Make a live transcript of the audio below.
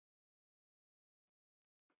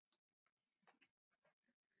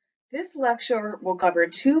This lecture will cover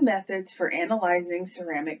two methods for analyzing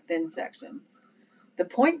ceramic thin sections, the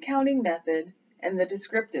point counting method and the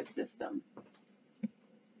descriptive system.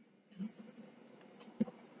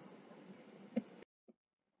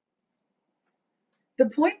 The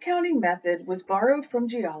point counting method was borrowed from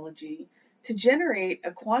geology to generate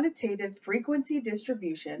a quantitative frequency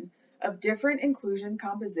distribution of different inclusion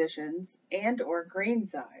compositions and/or grain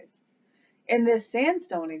size. In this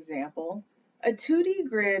sandstone example, a 2D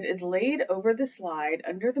grid is laid over the slide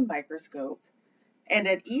under the microscope, and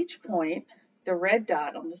at each point, the red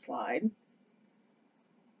dot on the slide,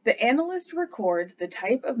 the analyst records the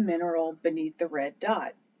type of mineral beneath the red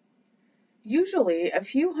dot. Usually, a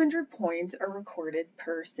few hundred points are recorded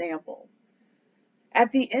per sample.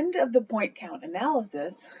 At the end of the point count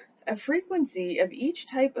analysis, a frequency of each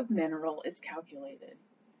type of mineral is calculated.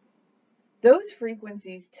 Those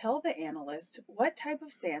frequencies tell the analyst what type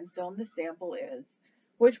of sandstone the sample is,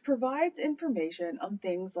 which provides information on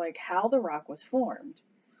things like how the rock was formed.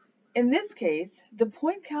 In this case, the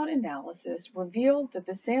point count analysis revealed that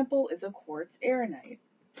the sample is a quartz arenite.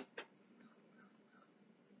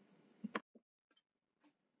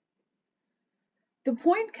 The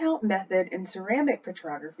point count method in ceramic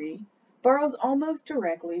petrography borrows almost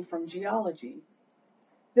directly from geology.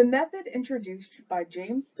 The method introduced by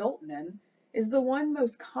James Stoltman is the one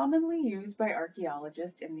most commonly used by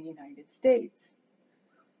archaeologists in the United States.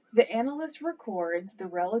 The analyst records the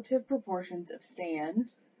relative proportions of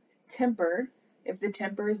sand, temper, if the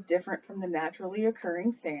temper is different from the naturally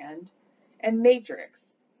occurring sand, and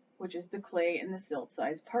matrix, which is the clay and the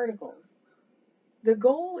silt-sized particles. The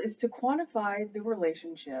goal is to quantify the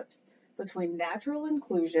relationships between natural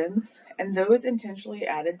inclusions and those intentionally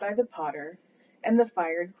added by the potter and the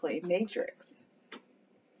fired clay matrix.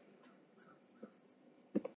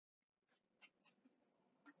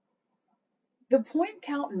 The point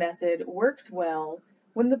count method works well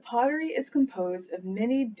when the pottery is composed of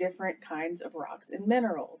many different kinds of rocks and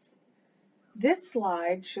minerals. This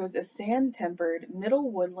slide shows a sand-tempered middle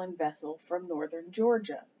woodland vessel from northern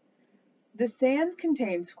Georgia. The sand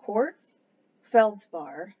contains quartz,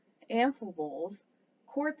 feldspar, amphiboles,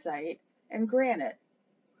 quartzite, and granite.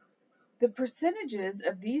 The percentages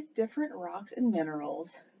of these different rocks and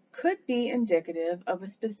minerals could be indicative of a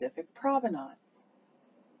specific provenance.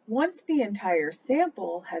 Once the entire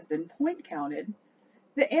sample has been point counted,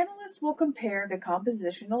 the analyst will compare the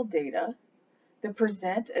compositional data, the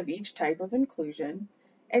percent of each type of inclusion,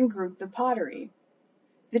 and group the pottery.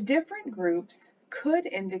 The different groups could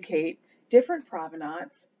indicate different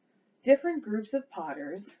provenance, different groups of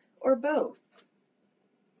potters, or both.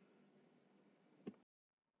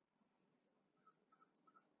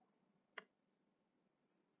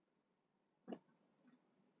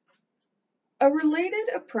 A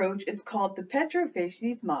related approach is called the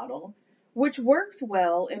Petrography model, which works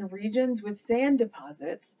well in regions with sand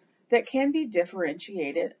deposits that can be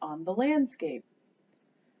differentiated on the landscape.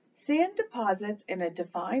 Sand deposits in a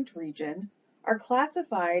defined region are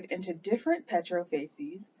classified into different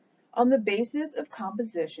petrofacies on the basis of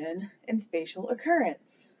composition and spatial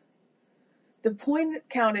occurrence. The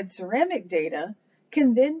point-counted ceramic data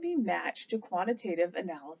can then be matched to quantitative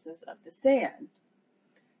analysis of the sand.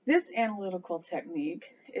 This analytical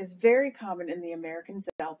technique is very common in the American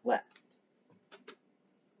Southwest.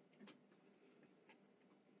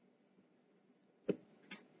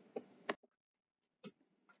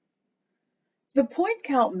 The point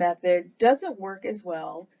count method doesn't work as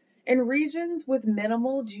well in regions with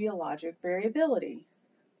minimal geologic variability.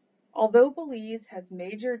 Although Belize has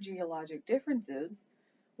major geologic differences,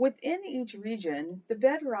 within each region, the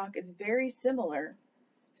bedrock is very similar,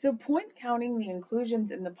 so point counting the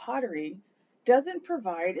inclusions in the pottery doesn't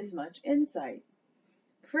provide as much insight.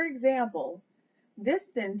 For example, this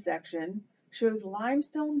thin section shows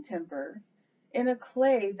limestone temper in a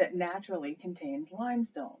clay that naturally contains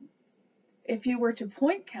limestone. If you were to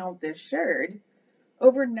point count this sherd,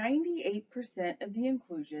 over 98% of the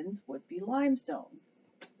inclusions would be limestone.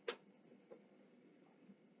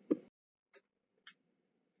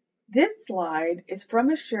 This slide is from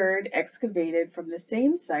a sherd excavated from the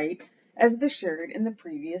same site as the sherd in the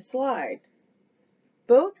previous slide.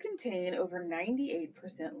 Both contain over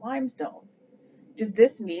 98% limestone. Does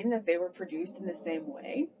this mean that they were produced in the same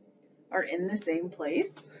way or in the same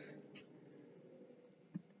place?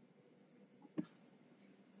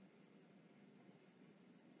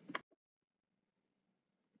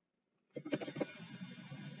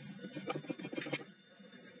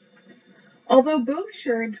 Although both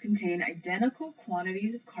sherds contain identical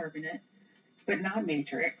quantities of carbonate, but not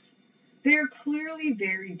matrix, they are clearly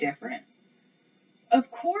very different. Of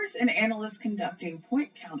course, an analyst conducting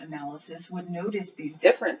point count analysis would notice these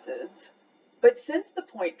differences. But since the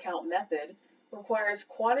point count method requires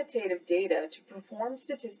quantitative data to perform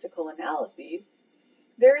statistical analyses,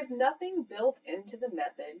 there is nothing built into the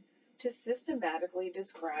method to systematically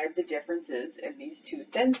describe the differences in these two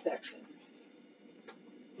thin sections.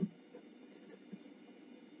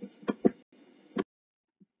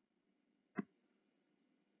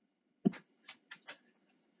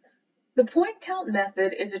 The point count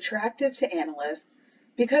method is attractive to analysts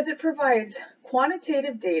because it provides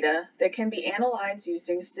quantitative data that can be analyzed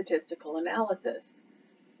using statistical analysis.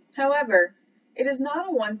 However, it is not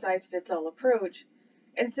a one-size-fits-all approach,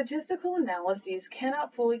 and statistical analyses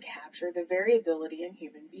cannot fully capture the variability in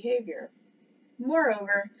human behavior.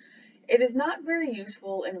 Moreover, it is not very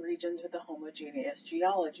useful in regions with a homogeneous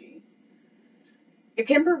geology. It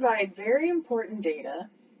can provide very important data,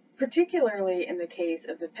 particularly in the case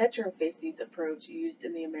of the petrofacies approach used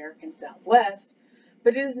in the American Southwest,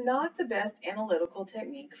 but it is not the best analytical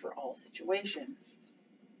technique for all situations.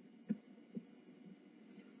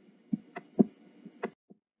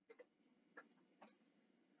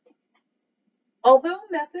 Although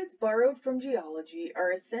methods borrowed from geology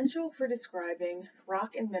are essential for describing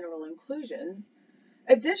rock and mineral inclusions,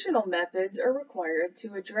 additional methods are required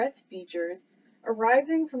to address features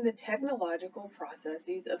arising from the technological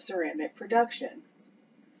processes of ceramic production.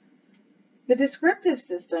 The descriptive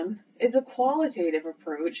system is a qualitative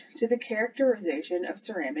approach to the characterization of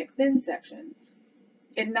ceramic thin sections.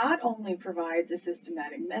 It not only provides a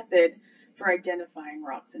systematic method for identifying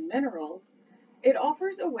rocks and minerals, it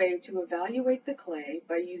offers a way to evaluate the clay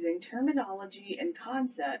by using terminology and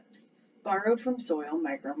concepts borrowed from soil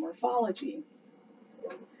micromorphology.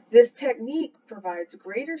 This technique provides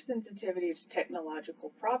greater sensitivity to technological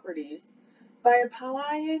properties by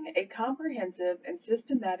applying a comprehensive and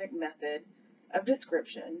systematic method of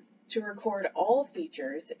description to record all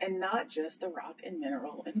features and not just the rock and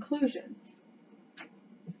mineral inclusions.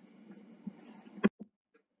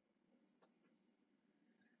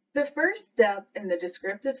 The first step in the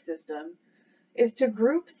descriptive system is to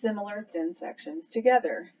group similar thin sections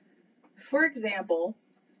together. For example,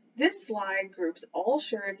 this slide groups all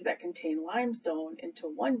sherds that contain limestone into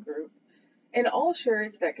one group and all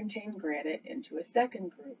sherds that contain granite into a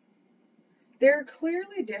second group. There are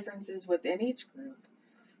clearly differences within each group,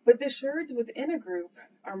 but the sherds within a group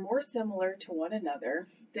are more similar to one another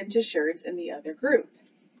than to sherds in the other group.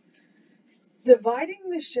 Dividing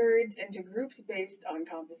the sherds into groups based on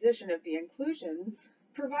composition of the inclusions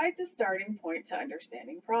provides a starting point to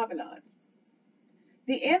understanding provenance.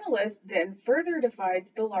 The analyst then further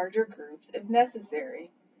divides the larger groups if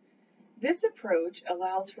necessary. This approach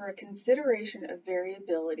allows for a consideration of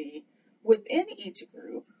variability within each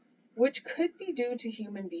group, which could be due to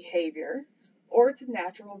human behavior or to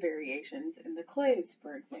natural variations in the clays,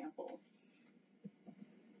 for example.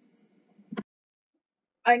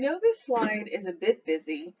 I know this slide is a bit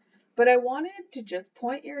busy, but I wanted to just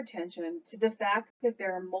point your attention to the fact that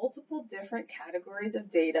there are multiple different categories of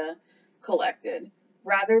data collected,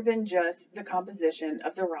 rather than just the composition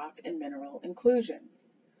of the rock and mineral inclusions.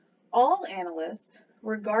 All analysts,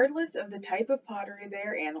 regardless of the type of pottery they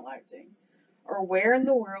are analyzing, or where in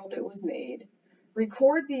the world it was made,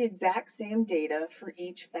 record the exact same data for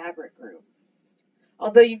each fabric group.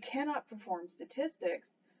 Although you cannot perform statistics,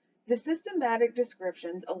 the systematic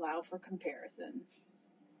descriptions allow for comparison.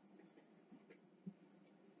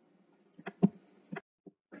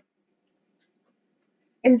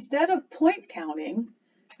 Instead of point counting,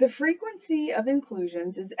 the frequency of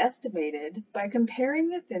inclusions is estimated by comparing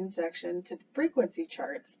the thin section to frequency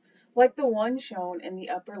charts like the one shown in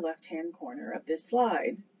the upper left-hand corner of this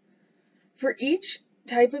slide. For each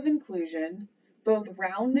type of inclusion, both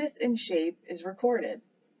roundness and shape is recorded.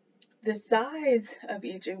 The size of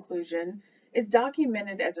each inclusion is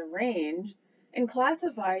documented as a range and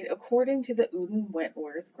classified according to the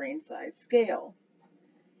Uden-Wentworth grain size scale.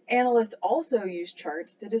 Analysts also use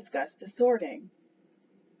charts to discuss the sorting.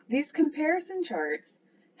 These comparison charts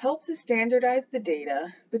help to standardize the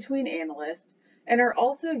data between analysts and are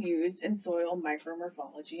also used in soil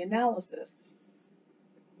micromorphology analysis.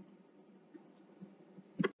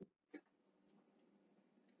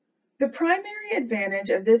 The primary advantage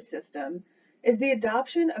of this system is the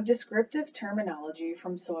adoption of descriptive terminology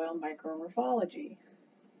from soil micromorphology.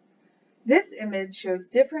 This image shows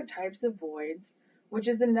different types of voids, which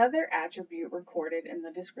is another attribute recorded in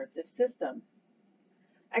the descriptive system.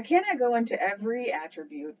 I cannot go into every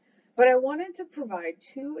attribute, but I wanted to provide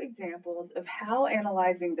two examples of how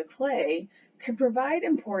analyzing the clay can provide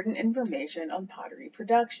important information on pottery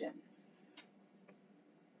production.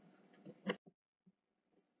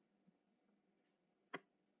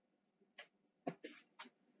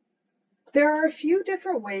 There are a few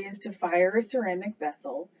different ways to fire a ceramic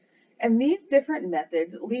vessel, and these different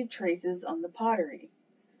methods leave traces on the pottery.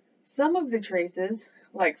 Some of the traces,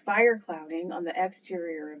 like fire clouding on the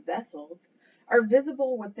exterior of vessels, are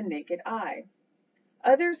visible with the naked eye.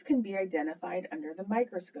 Others can be identified under the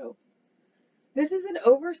microscope. This is an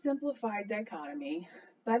oversimplified dichotomy,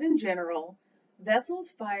 but in general,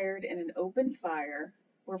 vessels fired in an open fire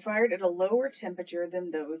were fired at a lower temperature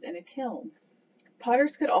than those in a kiln.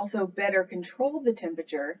 Potters could also better control the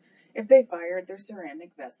temperature if they fired their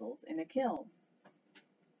ceramic vessels in a kiln.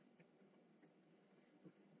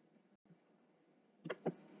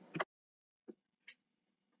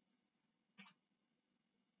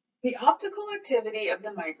 The optical activity of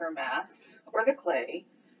the micromass, or the clay,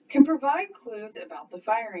 can provide clues about the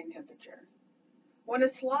firing temperature. When a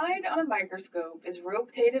slide on a microscope is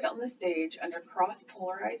rotated on the stage under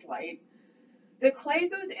cross-polarized light, the clay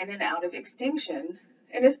goes in and out of extinction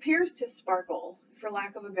and appears to sparkle, for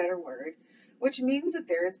lack of a better word, which means that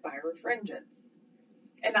there is birefringence.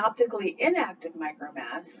 An optically inactive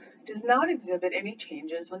micromass does not exhibit any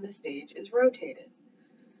changes when the stage is rotated.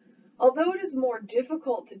 Although it is more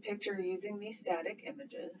difficult to picture using these static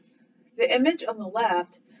images, the image on the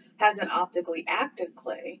left has an optically active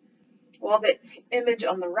clay, while the image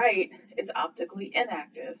on the right is optically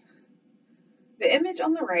inactive. The image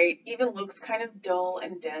on the right even looks kind of dull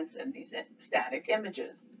and dense in these static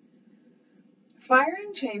images.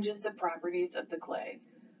 Firing changes the properties of the clay.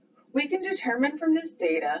 We can determine from this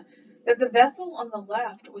data that the vessel on the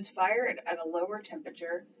left was fired at a lower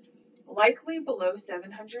temperature, likely below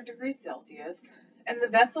 700 degrees Celsius, and the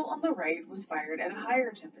vessel on the right was fired at a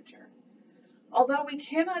higher temperature. Although we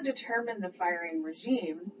cannot determine the firing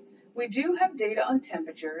regime, we do have data on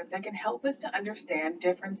temperature that can help us to understand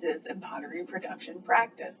differences in pottery production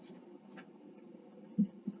practice.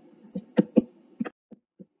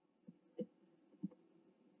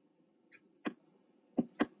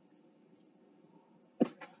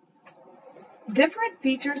 Different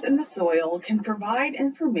features in the soil can provide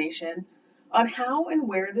information on how and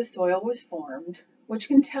where the soil was formed, which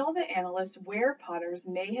can tell the analyst where potters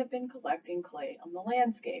may have been collecting clay on the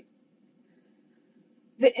landscape.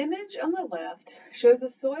 The image on the left shows a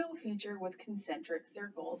soil feature with concentric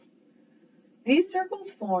circles. These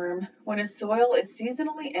circles form when a soil is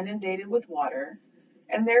seasonally inundated with water,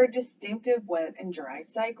 and there are distinctive wet and dry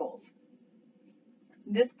cycles.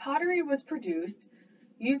 This pottery was produced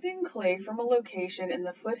using clay from a location in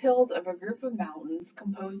the foothills of a group of mountains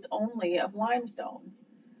composed only of limestone.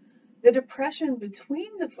 The depression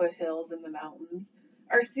between the foothills and the mountains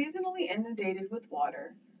are seasonally inundated with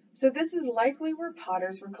water, so this is likely where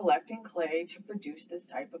potters were collecting clay to produce this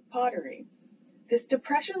type of pottery. This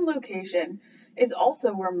depression location is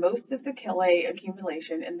also where most of the clay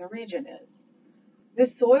accumulation in the region is. The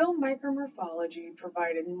soil micromorphology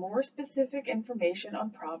provided more specific information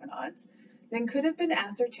on provenance than could have been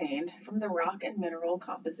ascertained from the rock and mineral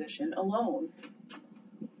composition alone.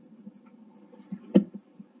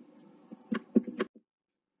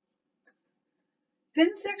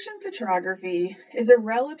 Thin section petrography is a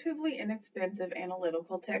relatively inexpensive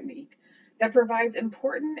analytical technique that provides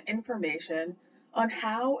important information on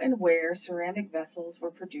how and where ceramic vessels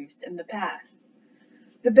were produced in the past.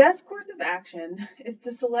 The best course of action is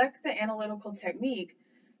to select the analytical technique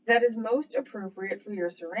that is most appropriate for your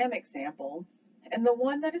ceramic sample and the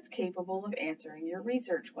one that is capable of answering your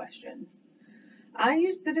research questions. I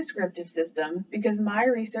use the descriptive system because my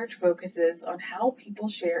research focuses on how people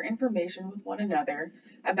share information with one another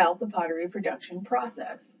about the pottery production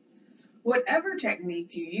process. Whatever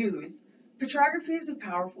technique you use, petrography is a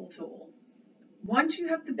powerful tool. Once you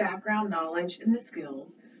have the background knowledge and the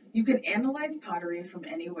skills, you can analyze pottery from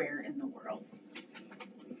anywhere in the world.